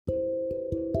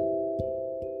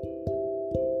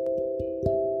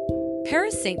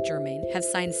Paris Saint-Germain have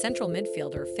signed central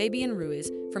midfielder Fabián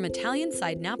Ruiz from Italian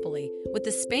side Napoli, with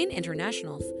the Spain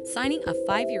internationals signing a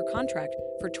 5-year contract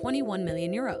for €21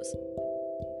 million.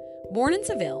 Born in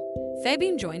Seville,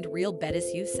 Fabián joined Real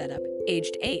Betis youth setup,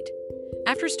 aged 8,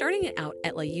 after starting it out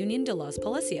at La Unión de los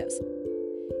Palacios.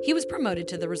 He was promoted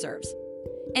to the reserves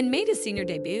and made his senior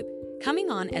debut, coming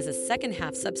on as a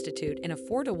second-half substitute in a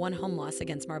 4-1 home loss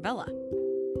against Marbella.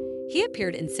 He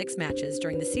appeared in 6 matches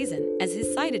during the season as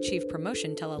his side achieved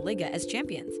promotion to La Ligue as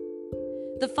champions.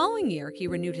 The following year, he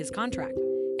renewed his contract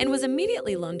and was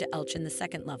immediately loaned to Elche in the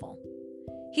second level.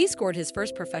 He scored his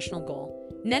first professional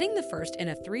goal, netting the first in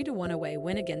a 3-1 away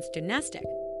win against Gymnastic.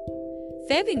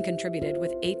 Fabián contributed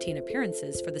with 18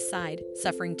 appearances for the side,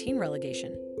 suffering team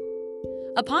relegation.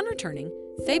 Upon returning,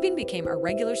 Fabián became a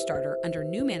regular starter under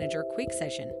new manager Quique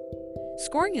Setién,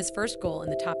 scoring his first goal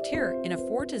in the top tier in a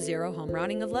 4-0 home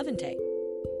routing of Levante.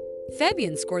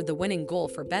 Fabián scored the winning goal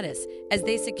for Betis as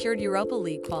they secured Europa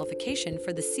League qualification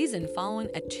for the season following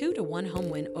a 2-1 home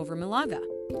win over Malaga.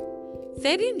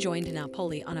 Fabián joined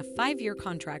Napoli on a 5-year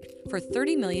contract for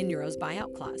 €30 million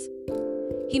buyout clause.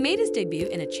 He made his debut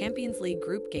in a Champions League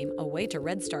group game away to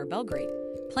Red Star Belgrade,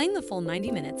 playing the full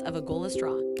 90 minutes of a goalless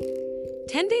draw.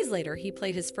 10 days later, he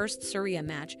played his first Serie A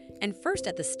match and first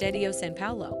at the Stadio San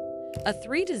Paolo, a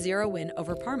 3-0 win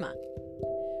over Parma.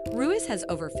 Ruiz has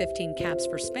over 15 caps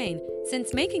for Spain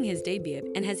since making his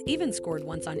debut and has even scored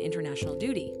once on international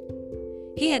duty.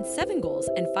 He had 7 goals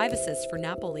and 5 assists for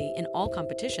Napoli in all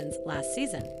competitions last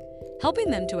season,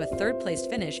 helping them to a 3rd-placed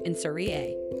finish in Serie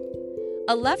A.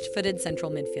 A left-footed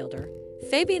central midfielder,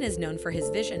 Fabián is known for his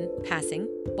vision, passing,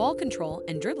 ball control,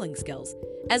 and dribbling skills,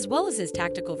 as well as his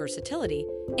tactical versatility,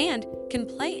 and can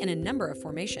play in a number of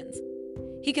formations.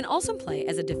 He can also play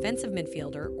as a defensive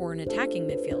midfielder or an attacking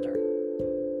midfielder.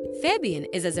 Fabián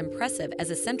is as impressive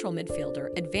as a central midfielder,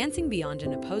 advancing beyond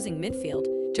an opposing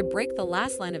midfield to break the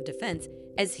last line of defense,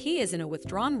 as he is in a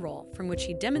withdrawn role from which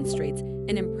he demonstrates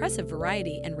an impressive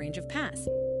variety and range of pass.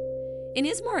 In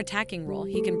his more attacking role,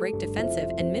 he can break defensive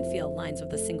and midfield lines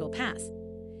with a single pass.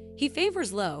 He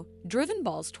favors low, driven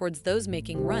balls towards those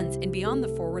making runs in beyond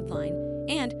the forward line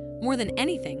and, more than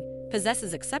anything,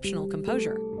 possesses exceptional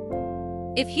composure.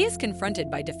 If he is confronted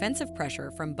by defensive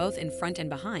pressure from both in front and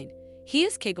behind, he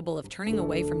is capable of turning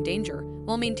away from danger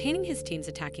while maintaining his team's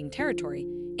attacking territory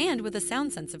and with a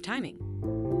sound sense of timing.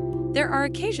 There are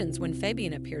occasions when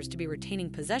Fabián appears to be retaining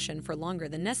possession for longer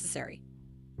than necessary.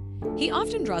 He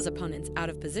often draws opponents out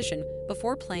of position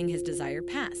before playing his desired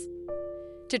pass.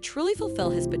 To truly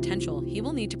fulfill his potential, he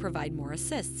will need to provide more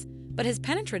assists, but his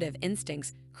penetrative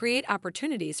instincts create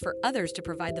opportunities for others to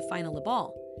provide the final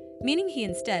ball, meaning he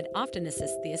instead often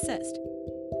assists the assist.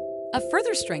 A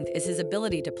further strength is his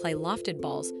ability to play lofted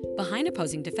balls behind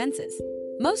opposing defenses,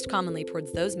 most commonly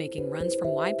towards those making runs from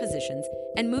wide positions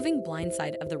and moving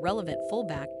blindside of the relevant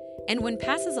fullback, and when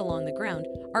passes along the ground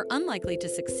are unlikely to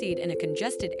succeed in a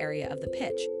congested area of the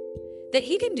pitch. That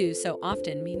he can do so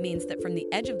often means that from the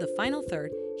edge of the final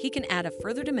third, he can add a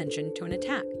further dimension to an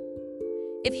attack.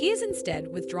 If he is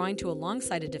instead withdrawing to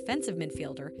alongside a defensive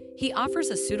midfielder, he offers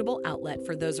a suitable outlet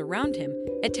for those around him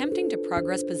attempting to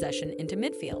progress possession into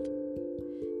midfield.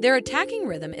 Their attacking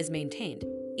rhythm is maintained,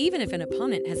 even if an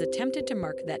opponent has attempted to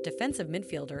mark that defensive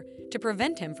midfielder to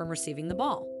prevent him from receiving the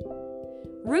ball.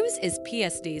 Ruiz is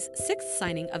PSG's 6th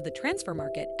signing of the transfer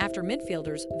market after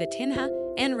midfielders Vitinha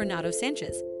and Renato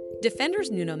Sanchez,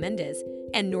 defenders Nuno Mendes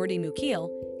and Nordi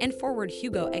Mukiel, and forward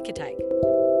Hugo Ekitike.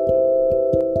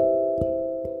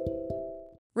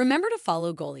 Remember to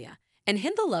follow Golia and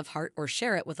hit the love heart or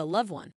share it with a loved one.